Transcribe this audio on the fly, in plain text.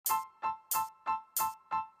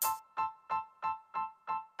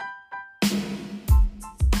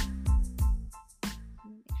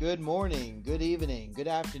Good morning, good evening, good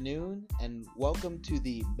afternoon, and welcome to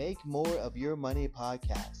the Make More of Your Money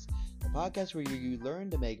podcast. The podcast where you learn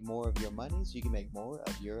to make more of your money so you can make more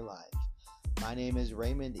of your life. My name is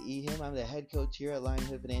Raymond Eham. I'm the head coach here at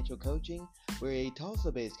Lionhood Financial Coaching. We're a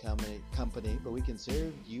Tulsa-based company, but we can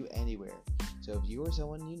serve you anywhere. So if you or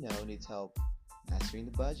someone you know needs help mastering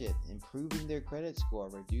the budget, improving their credit score,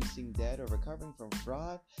 reducing debt, or recovering from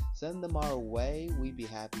fraud, send them our way. We'd be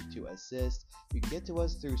happy to assist. You can get to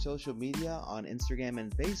us through social media on Instagram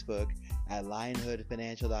and Facebook at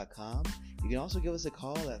lionhoodfinancial.com. You can also give us a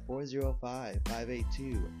call at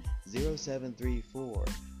 405-582-0734,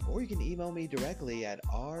 or you can email me directly at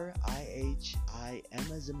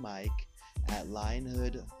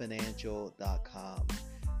rihim@lionhoodfinancial.com.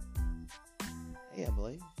 Hey,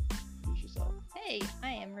 Emily. Introduce yourself. Hey,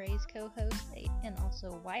 I am Ray's co-host and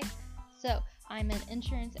also wife. So, I'm an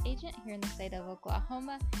insurance agent here in the state of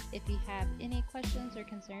Oklahoma. If you have any questions or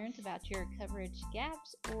concerns about your coverage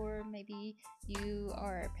gaps, or maybe you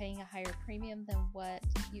are paying a higher premium than what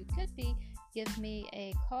you could be, give me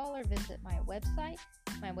a call or visit my website.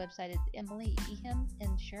 My website is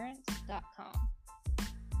EmilyEhamInsurance.com.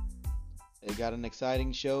 We got an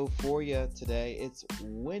exciting show for you today. It's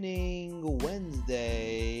Winning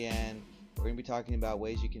Wednesday, and we're going to be talking about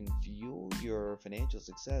ways you can fuel your financial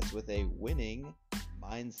success with a winning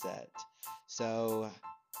mindset. So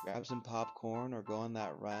grab some popcorn or go on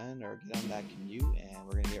that run or get on that commute, and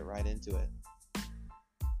we're going to get right into it.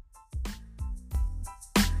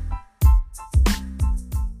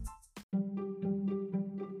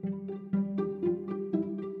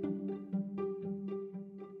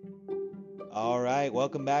 All right,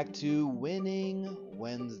 welcome back to Winning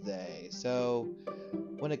Wednesday. So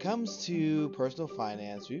when it comes to personal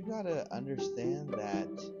finance, we've got to understand that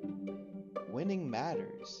winning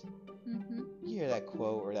matters. You hear that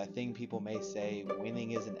quote or that thing people may say,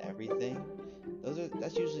 winning isn't everything.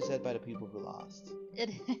 That's usually said by the people who lost.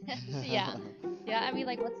 Yeah. I mean,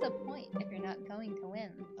 what's the point if you're not going to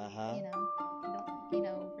win? You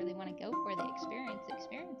don't, really want to go for the experience. The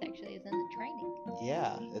experience actually is in the training.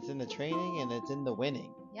 Yeah, it's in the training and it's in the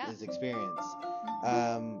winning. Yeah. Is experience.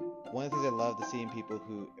 One of the things I love to see in people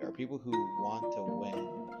who want to win,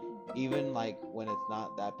 even when it's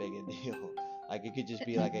not that big a deal. It could just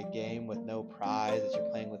be a game with no prize that you're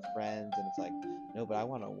playing with friends, and it's no, but I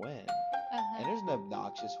want to win. And there's an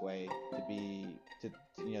obnoxious way to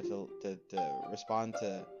respond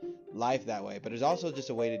to life that way, but there's also just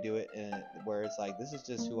a way to do it where it's this is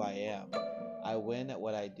just who I am. I win at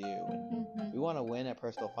what I do, and we want to win at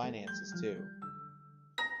personal finances too.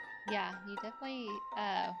 Yeah, you definitely,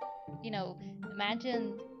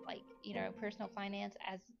 imagine personal finance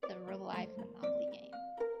as the real life Monopoly game.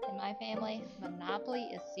 In my family, Monopoly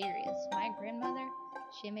is serious. My grandmother,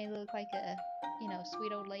 she may look like a,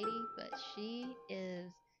 sweet old lady, but she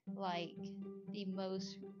is the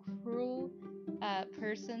most cruel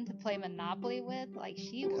person to play Monopoly with.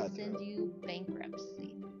 She will send you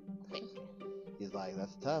bankruptcy. He's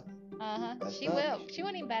that's tough. She will. She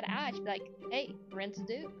won't even bat an eye. She'll be like, hey, rent's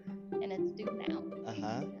due. And it's due now.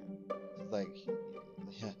 It's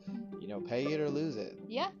pay it or lose it.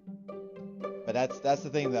 Yeah. But that's the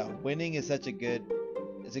thing though. Winning is it's a good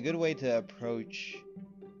way to approach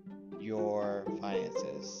your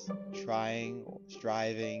finances. Striving,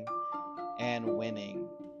 and winning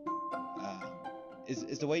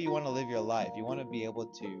is the way you want to live your life. You want to be able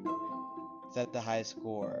to set the high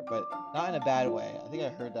score, but not in a bad way. I think I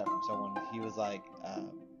heard that from someone. He was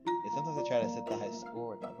sometimes I try to set the high score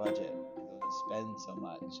with my budget because I spend so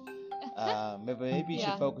much. Maybe you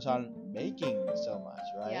should focus on making so much,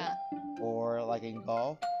 right? Yeah. Or in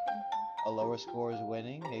golf, a lower score is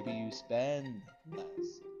winning. Maybe you spend less.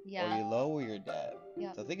 Yeah. Or you lower your debt.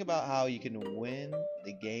 Yeah. So think about how you can win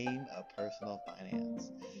the game of personal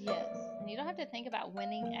finance. Yes. And you don't have to think about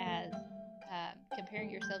winning as comparing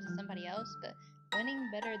yourself to somebody else, but winning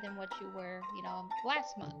better than what you were,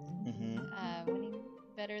 last month. Winning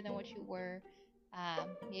better than what you were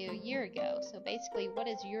a year ago. So basically, what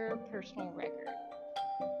is your personal record?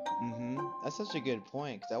 That's such a good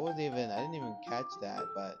point, because I didn't even catch that,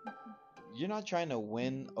 but you're not trying to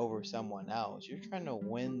win over someone else. You're trying to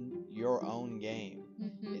win your own game.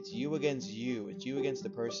 It's you against you. It's you against the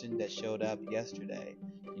person that showed up yesterday.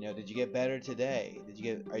 Did you get better today?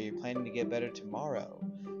 Are you planning to get better tomorrow?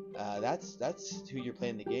 That's who you're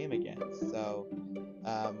playing the game against. So,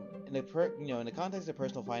 in the context of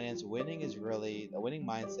personal finance, winning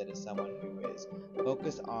mindset is someone who is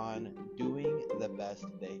focused on doing the best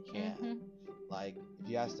they can. If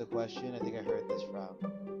you ask the question, I think I heard this from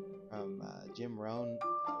Jim Rohn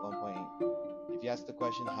at one point. If you ask the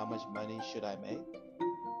question, how much money should I make?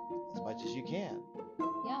 as much as you can.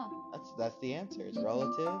 Yeah. That's the answer. It's Mhm.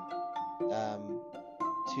 relative um,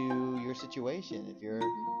 to your situation. If you're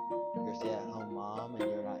Mhm. stay-at-home mom and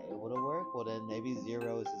you're not able to work, well then maybe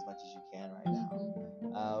zero is as much as you can right now.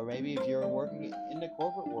 Mhm. Or maybe if you're working in the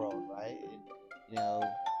corporate world, right? And,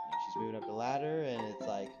 she's moving up the ladder, and it's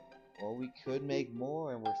like, well, we could make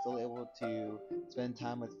more, and we're still able to spend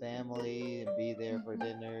time with family and be there for Mhm.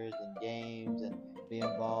 dinners and games and be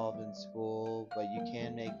involved in school. But you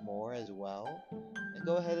can make more as well. And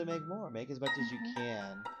go ahead and make more. Make as much as you Mhm.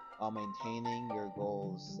 can while maintaining your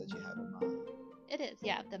goals that you have in mind. It is,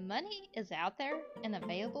 yeah. The money is out there and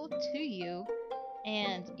available to you,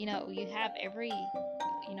 and you have every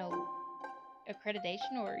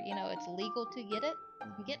accreditation, or it's legal to get it.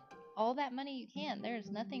 Get Mhm. all that money you can. There's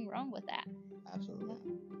nothing wrong with that. Absolutely.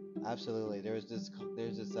 Yeah. Absolutely. There's this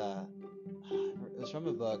it was from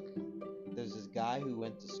a book. There's this guy who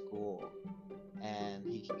went to school and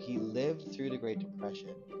he lived through the Great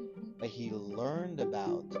Depression, Mhm. but he learned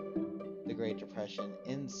about the Great Depression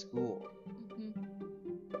in school.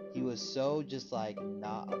 Mhm. He was so just like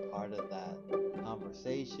not a part of that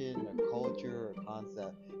conversation or culture or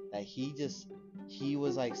concept that he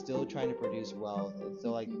was like still trying to produce wealth and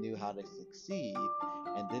still like Mhm. knew how to succeed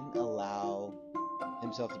and didn't allow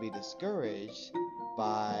himself to be discouraged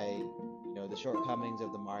by the shortcomings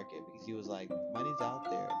of the market, because he was like, money's out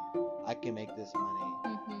there, I can make this money.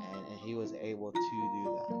 Mhm. And he was able to do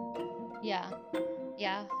that. Yeah.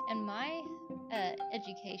 Yeah. And my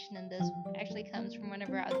education in this actually comes from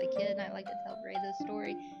whenever I was a kid, and I like to tell Ray this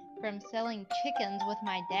story from selling chickens with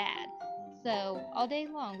my dad. So all day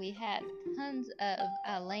long we had tons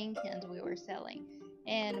of laying hens we were selling,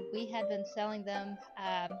 and we had been selling them,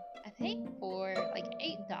 I think for like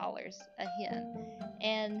 $8 a hen.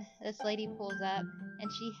 And this lady pulls up,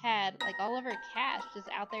 and she had like all of her cash just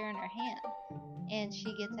out there in her hand. And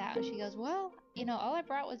she gets out and she goes, well, all I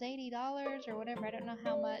brought was $80 or whatever. I don't know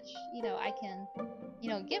how much, I can,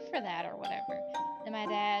 give for that or whatever. And my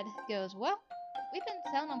dad goes, well, we've been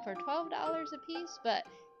selling them for $12 a piece, but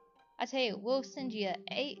I tell you, we'll send you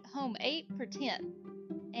eight for 10.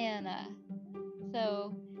 And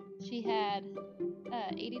so she had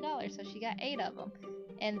 $80, so she got 8 of them.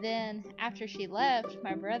 And then after she left,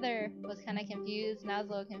 my brother was kind of confused, and I was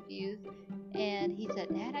a little confused. And he said,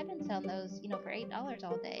 Dad, I've been selling those, for $8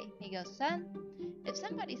 all day. He goes, son, if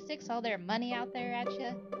somebody sticks all their money out there at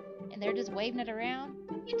you and they're just waving it around,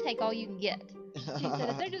 you take all you can get. He said,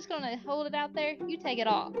 if they're just going to hold it out there, you take it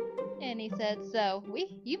all. And he said, so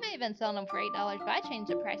you may have been selling them for $8, but I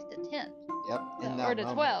changed the price to 10. Yep, in Or that to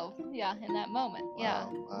moment. 12. Yeah, in that moment. Yeah.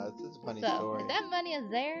 Wow, it's a funny So story. if that money is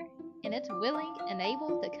there and it's willing and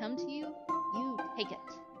able to come to you, you take it.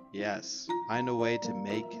 Yes, find a way to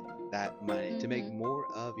make that money, to make Mhm. more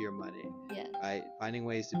of your money, Yes. right? Finding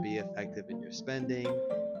ways to be effective in your spending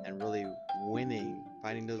and really winning,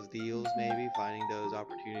 finding those deals, maybe finding those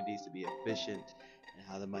opportunities to be efficient and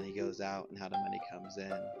how the money goes out and how the money comes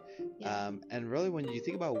in. Yeah. And really, when you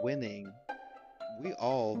think about winning, we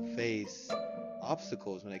all face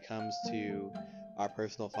obstacles when it comes to our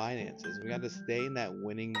personal finances. We got to stay in that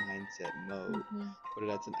winning mindset mode, Mhm. whether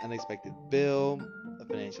that's an unexpected bill, a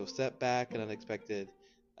financial setback, an unexpected,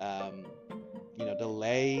 um,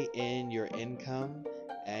 delay in your income,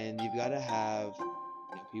 and you've got to have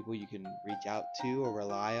people you can reach out to or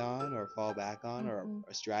rely on or fall back on, or Mhm.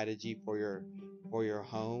 a strategy for your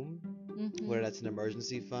home, whether Mhm. that's an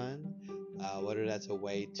emergency fund, whether that's a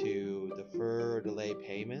way to defer or delay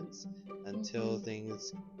payments until Mhm.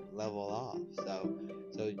 things level off.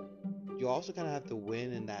 So you also kind of have to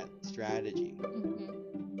win in that strategy.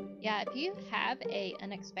 Mhm. Yeah, if you have a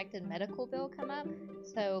unexpected medical bill come up,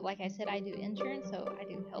 so like I said, I do insurance, so I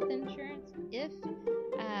do health insurance. If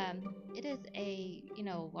it is a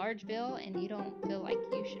large bill and you don't feel like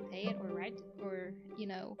you should pay it, or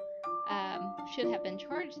should have been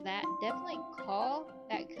charged that, definitely call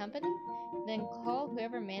that company. Then call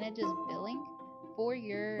whoever manages billing for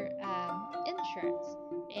your insurance.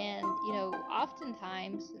 And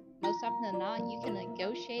oftentimes, most often than not, you can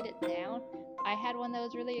negotiate it down. I had one that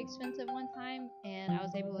was really expensive one time, and I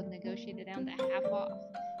was able to negotiate it down to half off.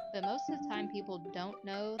 But most of the time, people don't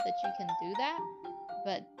know that you can do that.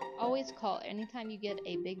 But always call. Anytime you get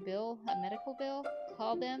a big bill, a medical bill,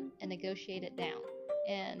 call them and negotiate it down.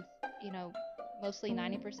 And, you know, mostly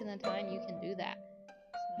 90% of the time, you can do that.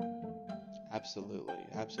 So, Absolutely.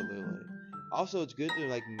 Also, it's good to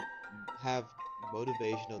like have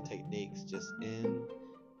motivational techniques just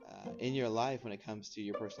in your life when it comes to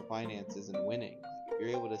your personal finances and winning. Like if you're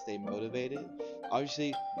able to stay motivated,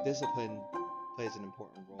 obviously discipline plays an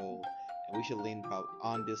important role, and we should lean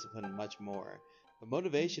on discipline much more. But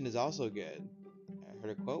motivation is also good. I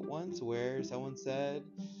heard a quote once where someone said,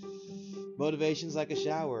 motivation's like a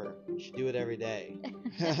shower. You should do it every day.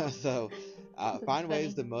 So That's find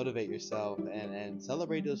ways funny. to motivate yourself and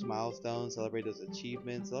celebrate those milestones, celebrate those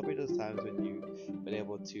achievements, celebrate those times when you've been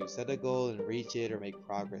able to set a goal and reach it or make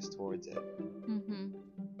progress towards it. Mhm.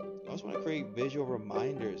 You also want to create visual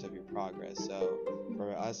reminders of your progress. So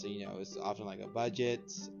for us, it's often like a budget,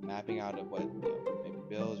 mapping out of what maybe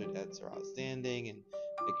bills or debts are outstanding and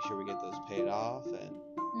making sure we get those paid off. And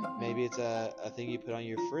maybe Mhm. it's a thing you put on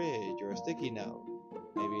your fridge or a sticky note.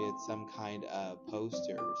 Maybe it's some kind of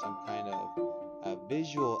poster, some kind of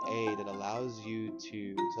visual aid that allows you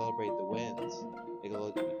to celebrate the wins. You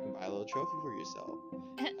can buy a little trophy for yourself.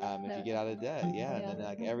 If you No. get out of debt, yeah, and Yeah. then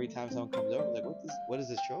like every time someone comes over, like, what is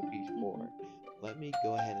this trophy for? Mhm. Let me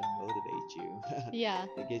go ahead and motivate you Yeah.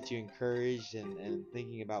 to get you encouraged and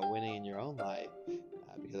thinking about winning in your own life.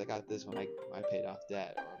 Because I got this when I paid off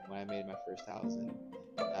debt or when I made my first $1,000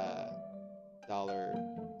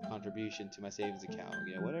 contribution to my savings account.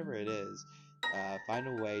 Whatever it is, find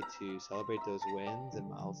a way to celebrate those wins and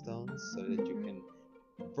milestones so that you Mhm. can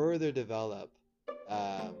further develop,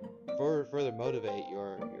 um, further motivate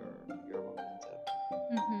your momentum.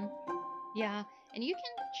 Mhm. Yeah, and you can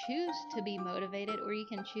choose to be motivated or you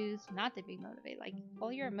can choose not to be motivated. Like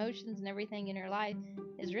all your emotions and everything in your life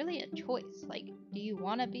is really a choice. Like, do you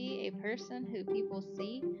want to be a person who people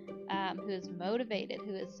see, who is motivated,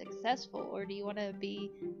 who is successful, or do you want to be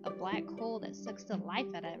a black hole that sucks the life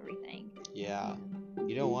out of everything? Yeah,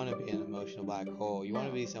 you don't want to be an emotional black hole. You want to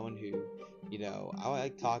No. be someone who, I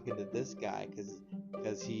like talking to this guy because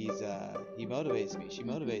he motivates me. She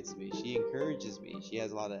Mhm. motivates me. She encourages me. She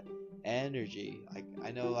has a lot of energy. Like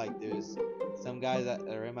I know, like there's some guys that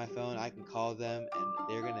are in my phone. I can call them and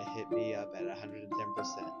they're gonna hit me up at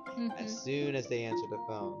 110% as Mhm. soon as they answer the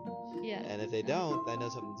phone. Yes. And if they don't, I know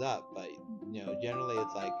something's up. But Mhm. generally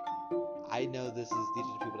it's like I know these are the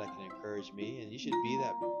people that can encourage me, and you should be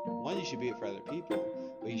that one. You should be it for other people,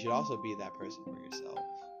 but you should Mhm. also be that person for yourself.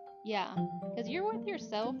 Yeah, because you're with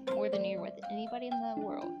yourself more than you're with anybody in the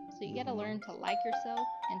world. So you got to learn to like yourself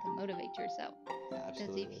and to motivate yourself. Because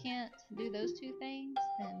if you Absolutely. can't do those two things,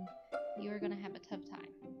 then you're going to have a tough time.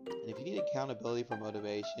 And if you need accountability for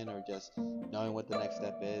motivation or just knowing what the next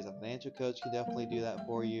step is, a financial coach can definitely do that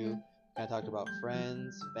for you. Mhm. Kind of talked about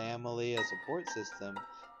friends, family, a support system,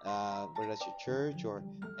 whether that's your church or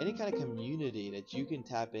any kind of community that you can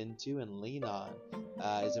tap into and lean on.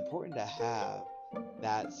 It's important to have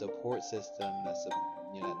that support system,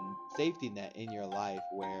 safety net in your life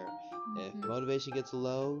where if Mhm. motivation gets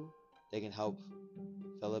low, they can help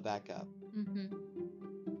fill it back up. Mhm.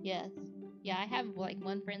 Yes. Yeah, I have like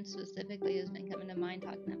one friend specifically who's been coming to mind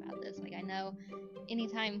talking about this. Like I know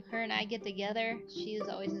anytime her and I get together, she is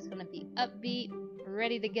always just going to be upbeat,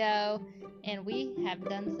 ready to go. And we have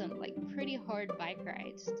done some like pretty hard bike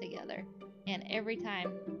rides together. And every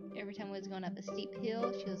time we was going up a steep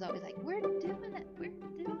hill, she was always like, "We're doing it. We're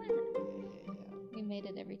doing it." Yeah. We made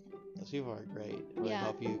it every time. Those people are great. They really Yeah.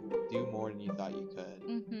 help you do more than you thought you could.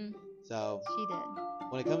 Mhm. So, She did.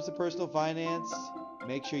 when it comes to personal finance,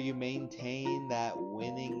 make sure you maintain that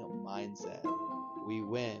winning mindset. We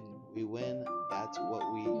win. We win. That's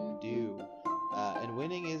what we Mhm. do. And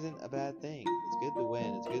winning isn't a bad thing. It's good to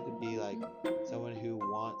win. It's good to be like someone who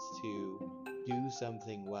wants to do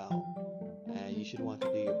something well. And you Mhm. should want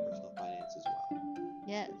to do your personal finance as well.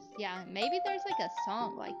 Yes, yeah. Maybe there's like a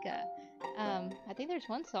song, I think there's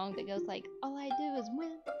one song that goes like, "All I do is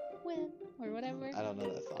win, win," or whatever. I don't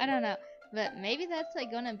know that I song. don't know, but maybe that's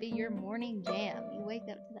like gonna be your morning jam. You wake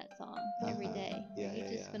up to that song Uh every huh. day. Yeah, You're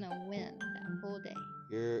yeah, just yeah. gonna win that whole day.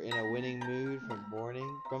 You're in a winning mood Yeah.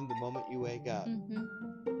 from the moment you wake up. Mhm.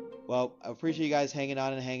 Well, I appreciate you guys hanging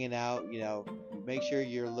on and hanging out. Make sure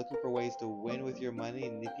you're looking for ways to win with your money.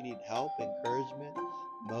 And if you need help, encouragement,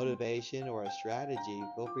 motivation, or a strategy,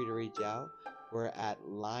 feel free to reach out. We're at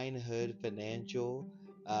Linehood Financial,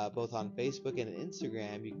 both on Facebook and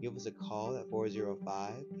Instagram. You can give us a call at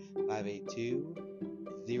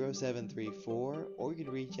 405-582-0734, or you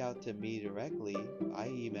can reach out to me directly by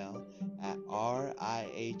email at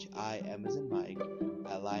RIHIM as in Mike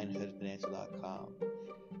at lionhoodfinancial.com.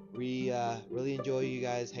 We really enjoy you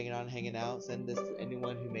guys hanging on and hanging out. Send this to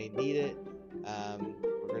anyone who may need it.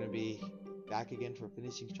 We're going to be back again for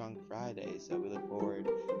Finishing Strong Friday, so we look forward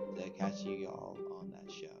to catching you all on that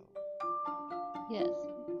show. Yes.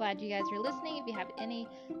 Glad you guys are listening. If you have any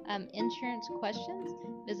insurance questions,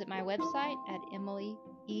 visit my website at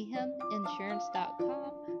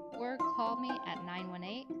EmilyEhamInsurance.com or call me at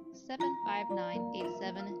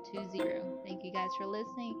 918-759-8720. Thank you guys for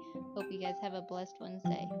listening. Hope you guys have a blessed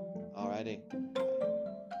Wednesday. Alrighty. Bye.